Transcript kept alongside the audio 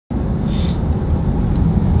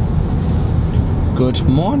Good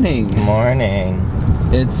morning. Morning.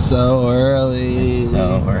 It's so early. It's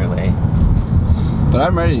so early. But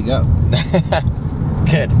I'm ready to go.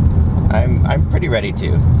 Good. I'm pretty ready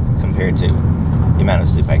too, compared to the amount of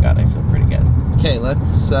sleep I got. I feel pretty good. Okay,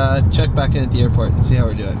 let's check back in at the airport and see how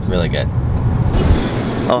we're doing. Really good.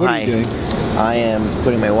 Oh, what hi. Are you doing? I am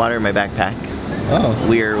putting my water in my backpack. Oh.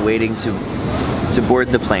 We're waiting to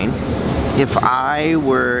board the plane. If I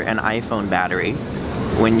were an iPhone battery,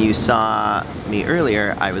 when you saw me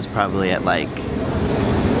earlier, I was probably at like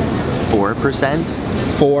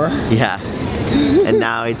 4%. 4? Yeah. And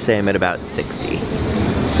now I'd say I'm at about 60.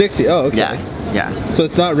 60? Oh, okay. Yeah. So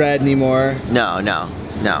it's not red anymore? No.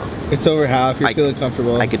 It's over half, you're feeling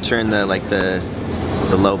comfortable? I could turn the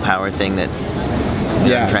low power thing that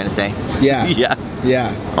I'm trying to say. Yeah.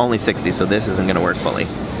 Yeah. Only 60, so this isn't gonna work fully.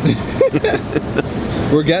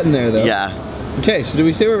 We're getting there though. Yeah. Okay, so did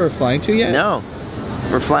we say where we're flying to yet? No.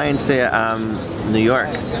 We're flying to New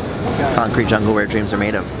York. Concrete jungle where dreams are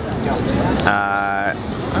made of.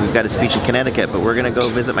 We've got a speech in Connecticut, but we're gonna go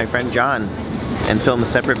visit my friend John and film a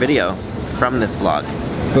separate video from this vlog.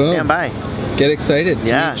 Boom. Stand by. Get excited to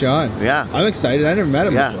meet John. Yeah. I'm excited. I never met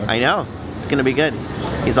him before. Yeah, I know. It's gonna be good.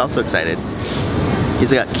 He's also excited.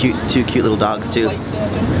 He's got two cute little dogs too.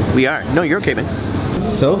 We are. No, you're okay, man.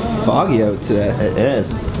 It's so foggy out today. It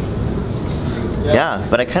is. Yeah,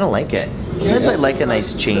 but I kind of like it. Sometimes I like a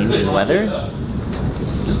nice change in weather.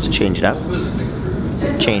 Just to change it up.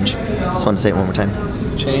 Change. Just want to say it one more time.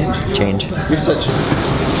 Change? Change. You're such a...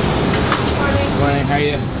 Morning, how are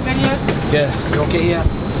you? Good. You okay?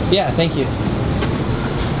 Yeah, thank you.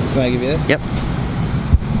 Can I give you this? Yep.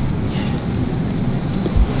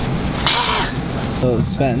 So,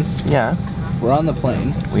 Spence. Yeah. We're on the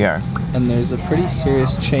plane. We are. And there's a pretty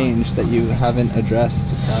serious change that you haven't addressed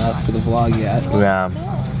for the vlog yet.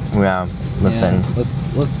 Yeah. Listen. Yeah,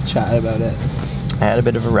 let's chat about it. I had a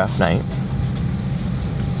bit of a rough night.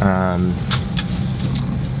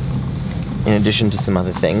 In addition to some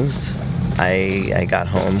other things, I got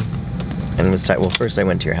home and was tired. Well, first I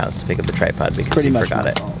went to your house to pick up the tripod because you forgot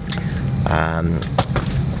it.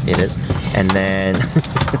 It is. And then...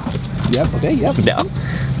 Yep, okay, yep. No,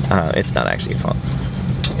 it's not actually your fault.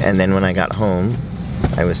 And then when I got home,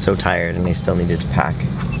 I was so tired and I still needed to pack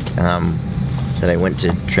that I went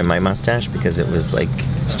to trim my mustache because it was like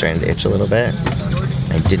starting to itch a little bit.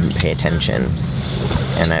 I didn't pay attention.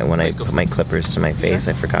 And when I put my clippers to my face,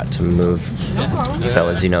 I forgot to move.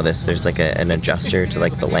 Fellas, you know this, there's like an adjuster to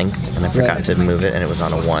like the length, and I forgot to move it and it was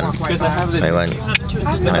on a 1. So I went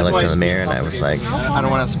and I looked in the mirror and I was like, I don't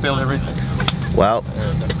want to spill everything. Well,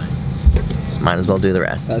 might as well do the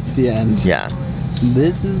rest. That's the end. Yeah.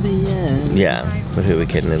 This is the end. Yeah, but who are we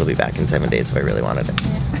kidding? It'll be back in 7 days if I really wanted it.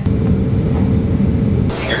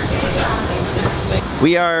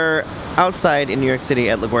 We are outside in New York City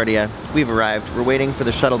at LaGuardia. We've arrived. We're waiting for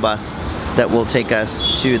the shuttle bus that will take us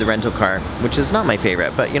to the rental car, which is not my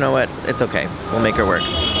favorite, but you know what? It's okay. We'll make her work.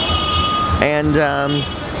 And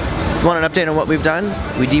if you want an update on what we've done,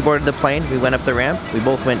 we deboarded the plane, we went up the ramp, we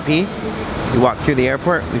both went pee, we walked through the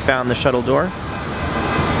airport, we found the shuttle door,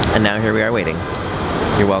 and now here we are waiting.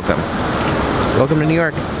 You're welcome. Welcome to New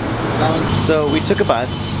York. So we took a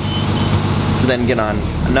bus to then get on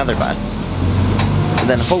another bus to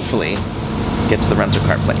then hopefully get to the rental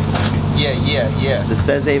car place. Yeah. This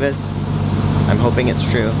says Avis. I'm hoping it's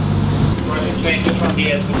true.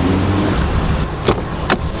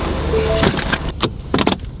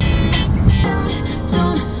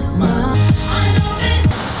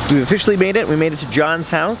 We've officially made it. We made it to John's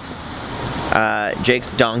house.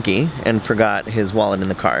 Jake's donkey and forgot his wallet in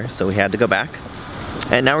the car, so we had to go back.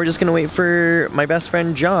 And now we're just gonna wait for my best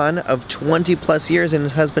friend John of 20 plus years and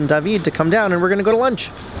his husband David to come down, and we're gonna go to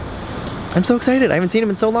lunch. I'm so excited. I haven't seen him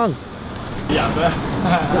in so long. Yeah,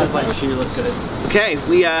 I was like, sure, let's get it. Okay,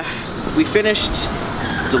 we finished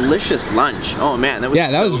delicious lunch. Oh man, that was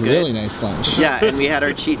that was good. Really nice lunch. Yeah, and we had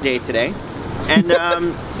our cheat day today. And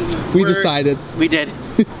we decided. We did.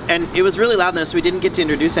 And it was really loud in this, so we didn't get to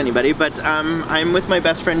introduce anybody, but I'm with my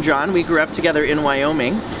best friend John. We grew up together in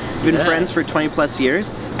Wyoming. We've been friends for 20 plus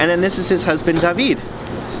years. And then this is his husband David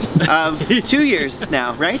of 2 years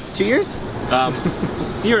now, right? 2 years?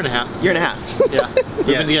 Year and a half. Year and a half. Yeah. We've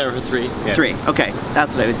been together for 3. Yeah. 3, okay.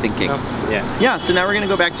 That's what I was thinking. Yeah, so now we're gonna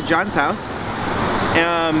go back to John's house.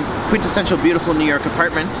 Quintessential beautiful New York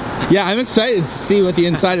apartment. Yeah, I'm excited to see what the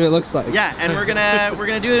inside of it looks like. Yeah, and we're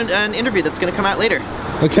gonna do an interview that's gonna come out later.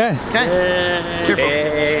 Okay. Okay. Careful.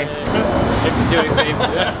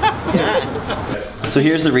 So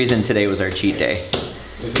here's the reason today was our cheat day.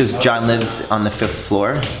 Because John lives on the 5th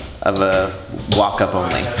floor of a walk-up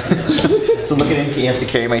only. So look at him, he has to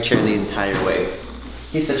carry my chair the entire way.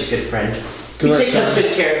 He's such a good friend. Good we work, take such John.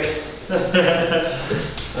 good care.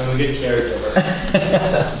 I'm a good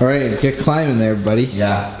caregiver. All right, get climbing there, buddy.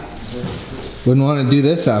 Yeah. Wouldn't want to do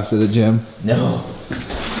this after the gym. No.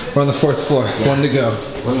 We're on the 4th floor. Yeah. 1 to go.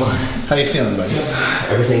 One more. How you feeling, buddy?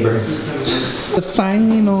 Everything burns. The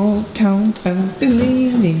final countdown.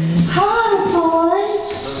 Hi, boys.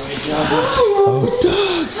 Oh,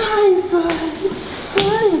 dogs. Hi,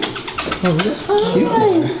 buddy. Oh,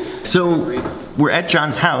 cute. So we're at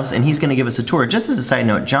John's house and he's going to give us a tour. Just as a side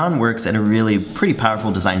note, John works at a really pretty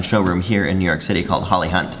powerful design showroom here in New York City called Holly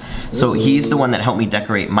Hunt. So he's the one that helped me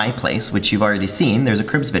decorate my place, which you've already seen. There's a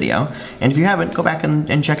Cribs video. And if you haven't, go back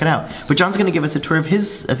and check it out. But John's going to give us a tour of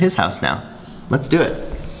his house now. Let's do it.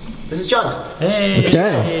 This is John. Hey.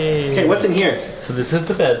 Okay. Okay, what's in here? So this is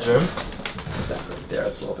the bedroom. Right there,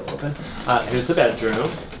 it's a little bit open. Here's the bedroom.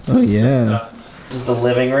 Oh, yeah. This is the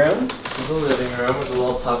living room. This is the living room where the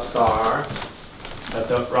little pups are.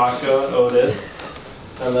 That's Rocco and Otis.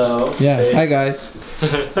 Hello. Yeah, They- hi guys.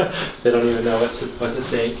 They don't even know what to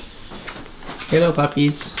think. Hello,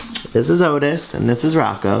 puppies. This is Otis, and this is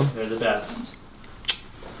Rocco. They're the best.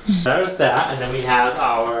 There's that, and then we have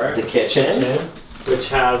our The kitchen. which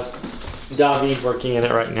has David working in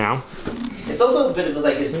it right now. It's also a bit of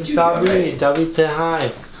like his studio, right? David, say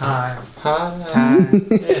hi. Hi. Hi.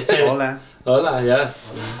 Hola. Hola,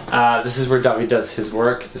 yes. This is where David does his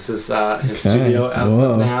work. This is his studio as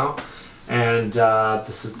Whoa. of now. And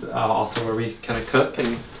this is also where we kind of cook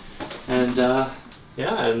and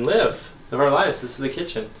live our lives. This is the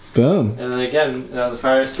kitchen. Boom. And then again, the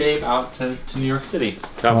fire escape out to New York City.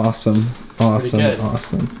 So, Awesome. Awesome. good.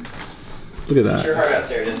 Awesome. Look at Put your that. heart out,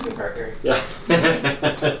 Sarah Jessica Parker. yeah.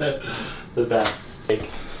 The best. But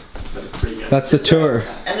it's pretty good. That's the tour.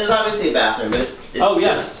 And there's obviously a bathroom, but it's Oh,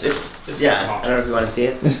 yes. it's It's yeah. small. I don't know if you want to see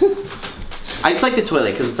it. I just like the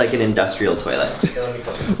toilet because it's like an industrial toilet.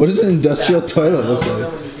 What does an industrial toilet look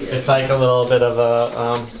like? It's like a little bit of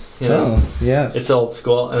a, you know, Oh, yes. it's old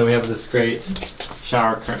school. And then we have this great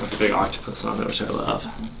shower curtain with a big octopus on it, which I love.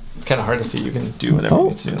 It's kind of hard to see. You can do whatever you Oh,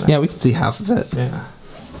 need to do. in yeah, we can see half of it. Yeah.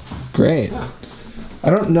 Great. Yeah. I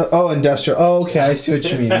don't know. Oh, industrial. Oh, okay. I see what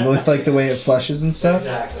you mean. With like the way it flushes and stuff.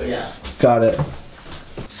 Exactly. Yeah. Got it.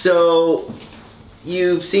 So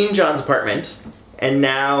you've seen John's apartment, and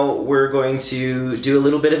now we're going to do a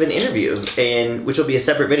little bit of an interview, which will be a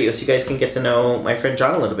separate video, so you guys can get to know my friend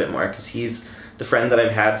John a little bit more, because he's the friend that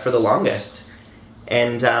I've had for the longest.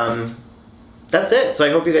 And that's it. So I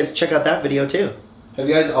hope you guys check out that video too. Have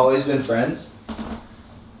you guys always been friends?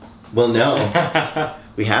 Well, no,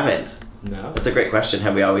 we haven't. No. That's a great question.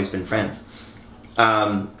 Have we always been friends?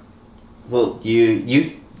 Well,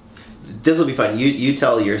 you. This will be fun. You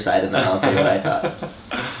tell your side, and then I'll tell you what I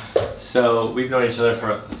thought. So we've known each other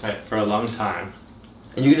for a long time.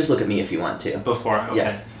 And you can just look at me if you want to. Before, okay.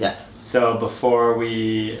 Yeah. Yeah. So before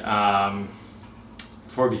we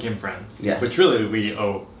became friends, Yeah. which really we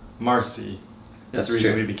owe Marcy. That's the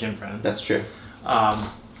reason true. we became friends. That's true.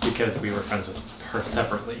 Because we were friends with her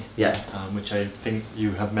separately. Yeah. Which I think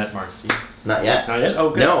you have met Marcy. Not yet. Not yet? Oh,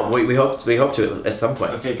 good. No, we hope to at some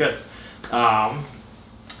point. Okay, good.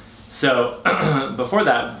 So before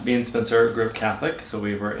that, me and Spencer grew up Catholic, so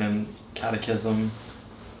we were in catechism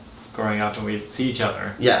growing up, and we'd see each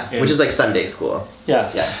other. Yeah, which is like Sunday school.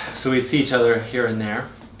 Yes. Yeah. So we'd see each other here and there,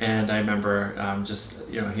 and I remember just,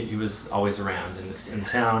 you know, he was always around in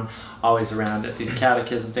town, always around at these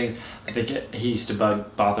catechism things. I think he used to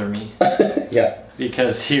bother me. Yeah.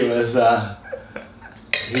 Because he was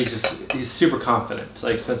he's super confident.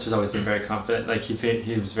 Like Spencer's always been very confident. Like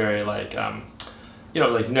he was very like you know,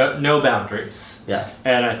 like no boundaries. Yeah.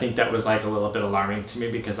 And I think that was like a little bit alarming to me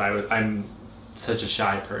because I'm such a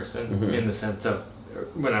shy person in the sense of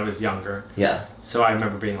when I was younger. Yeah. So I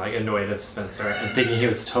remember being like annoyed of Spencer and thinking he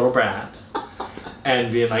was a total brat.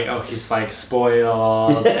 And being like, oh, he's like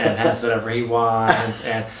spoiled and has whatever he wants.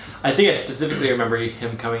 And I think I specifically remember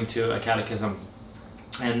him coming to a catechism,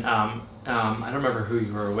 and I don't remember who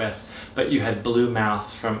you were with, but you had blue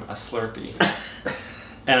mouth from a Slurpee.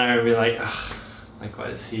 And I remember being like, ugh, like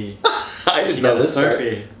what is he? I didn't He know got a this part.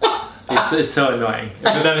 Slurpee. It's so annoying.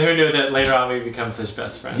 But then who knew that later on we become such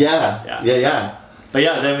best friends? Yeah. Yeah. But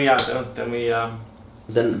yeah, then we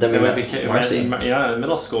Then we met became Marcy. in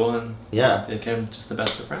middle school and Yeah. became just the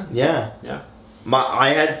best of friends. Yeah. Yeah. I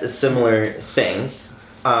had a similar thing,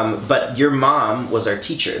 but your mom was our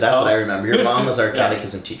teacher. That's what I remember. Your mom was our Yeah.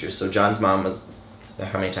 catechism teacher. So John's mom was,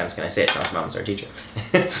 how many times can I say it? John's mom was our teacher.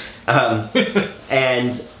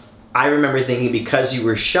 And I remember thinking because you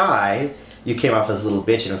were shy you came off as a little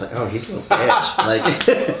bitch, and I was like, oh, he's a little bitch.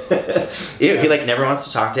 Like, ew, he like never wants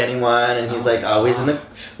to talk to anyone, and he's like always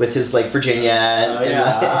with his like Virginia,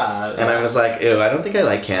 and I was like, ew, I don't think I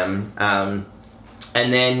like him. And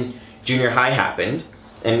then junior high happened,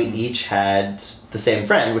 and we each had the same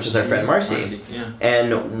friend, which is our friend Marcy. Yeah.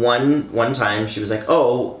 And one time she was like,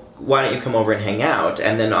 oh, why don't you come over and hang out?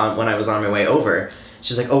 And then when I was on my way over,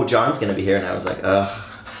 she was like, oh, John's gonna be here, and I was like, ugh.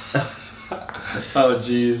 Oh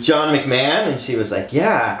jeez. John McMahon, and she was like,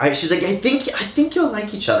 yeah. She was like, I think you'll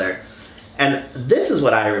like each other. And this is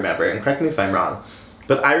what I remember, and correct me if I'm wrong,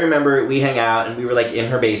 but I remember we hang out and we were like in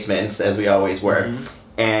her basement, as we always were,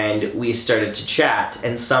 and we started to chat,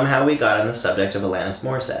 and somehow we got on the subject of Alanis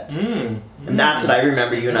Morissette. And that's what I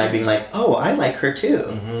remember, you and I being like, oh, I like her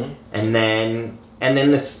too. And then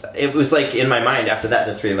it was like in my mind after that,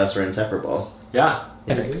 the three of us were inseparable. Yeah.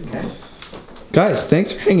 Guys,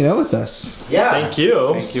 thanks for hanging out with us. Yeah. Thank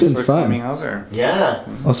you. Thank you for fun. coming over. Yeah.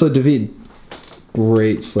 Also, David,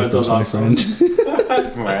 great slippers, my friend.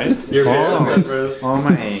 Right? Your slippers. All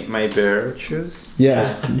my bear shoes.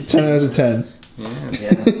 Yes, 10 out of 10.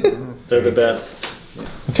 Yes. They're the best.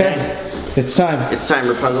 Okay, it's time. It's time.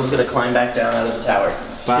 Rapunzel's gonna climb back down out of the tower.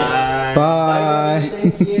 Bye. Bye.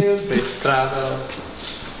 Thank you. Safe travels.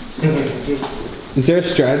 Is there a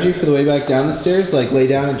strategy for the way back down the stairs? Like lay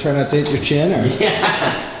down and try not to hit your chin? Or?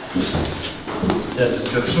 Yeah. The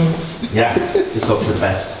description? Yeah. Just hope for the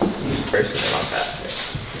best. Person about that.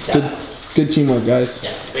 Yeah. Good teamwork, guys.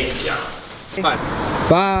 Yeah. Thank you, John. Bye.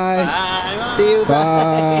 Bye. Bye. See you.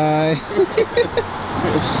 Bye.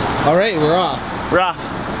 All right, we're off. We're off.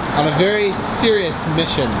 On a very serious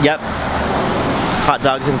mission. Yep. Hot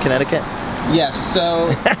dogs in Connecticut? Yes,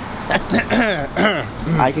 so...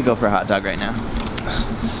 I could go for a hot dog right now.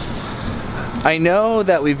 I know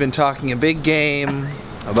that we've been talking a big game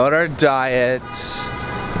about our diet,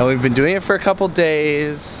 and we've been doing it for a couple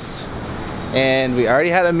days, and we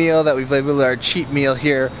already had a meal that we've labeled our cheat meal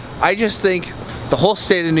here. I just think the whole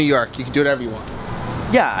state of New York, you can do whatever you want.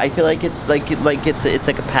 Yeah, I feel like it's like a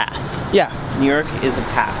pass. Yeah. New York is a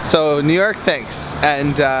pass. So New York, thanks.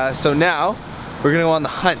 And so now we're gonna go on the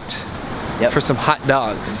hunt for some hot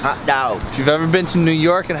dogs. Hot dogs. If you've ever been to New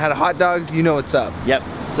York and had hot dogs, you know what's up. Yep,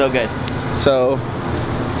 so good. So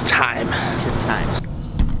it's time. It is time.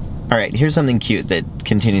 All right, here's something cute that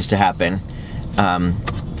continues to happen.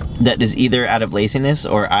 That is either out of laziness,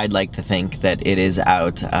 or I'd like to think that it is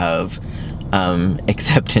out of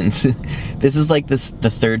acceptance. This is like the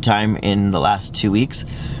third time in the last 2 weeks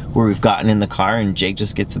where we've gotten in the car and Jake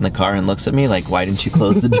just gets in the car and looks at me like, why didn't you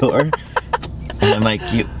close the door? And I'm like,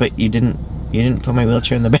 you didn't put my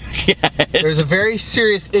wheelchair in the back yet. There's a very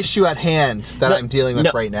serious issue at hand that I'm dealing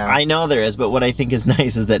with right now. I know there is, but what I think is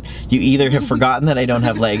nice is that you either have forgotten that I don't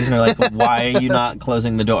have legs and are like, why are you not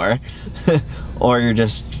closing the door? Or you're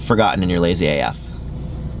just forgotten and you're lazy AF.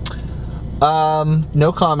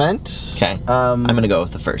 No comment. Okay. I'm gonna go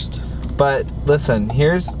with the first. But listen,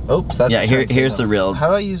 here's oops, that's here's the real. How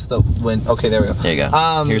do I use the wind? Okay, there we go. There you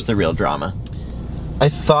go. Here's the real drama. I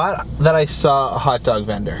thought that I saw a hot dog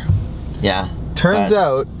vendor. Yeah. Turns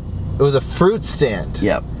out it was a fruit stand.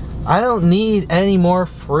 Yep. I don't need any more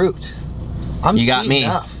fruit. You got me.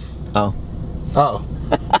 Enough. Oh. Oh.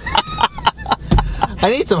 I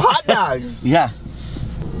need some hot dogs. Yeah.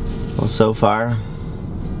 Well, so far,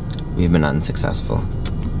 we've been unsuccessful.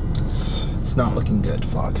 It's not looking good,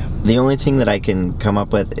 vlog. The only thing that I can come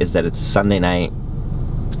up with is that it's Sunday night.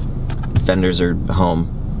 Vendors are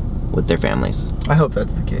home with their families. I hope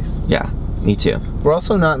that's the case. Yeah, me too. We're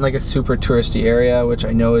also not in like a super touristy area, which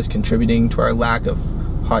I know is contributing to our lack of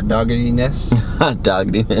hot dogginess. Hot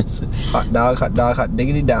dogginess. Hot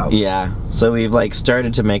diggity dog. Yeah, so we've like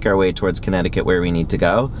started to make our way towards Connecticut where we need to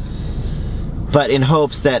go, but in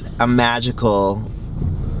hopes that a magical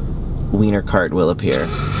wiener cart will appear.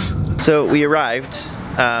 So we arrived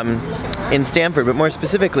in Stamford, but more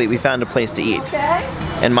specifically, we found a place to eat.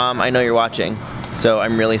 And Mom, I know you're watching, so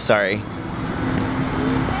I'm really sorry.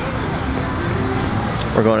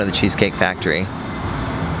 We're going to the Cheesecake Factory.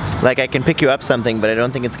 Like, I can pick you up something, but I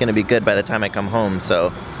don't think it's gonna be good by the time I come home,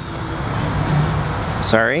 so...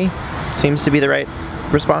 Sorry? Seems to be the right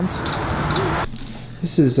response.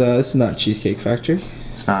 This is not Cheesecake Factory.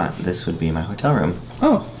 It's not. This would be my hotel room.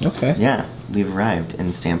 Oh, okay. Yeah, we've arrived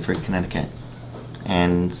in Stamford, Connecticut.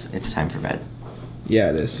 And it's time for bed. Yeah,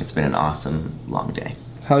 it is. It's been an awesome, long day.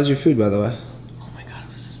 How was your food, by the way? Oh my god,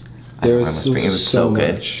 it was... It was so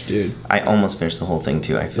good. Much, dude. I almost finished the whole thing,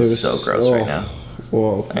 too. I feel so gross right now.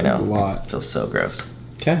 Whoa, I know. A lot. It feels so gross.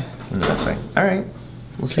 Okay. In the best way. Alright,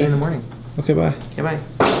 we'll see you in the morning. Okay, bye. Okay, bye.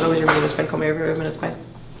 As always, remember to spend call me every minute. Bye.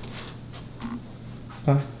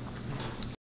 Bye.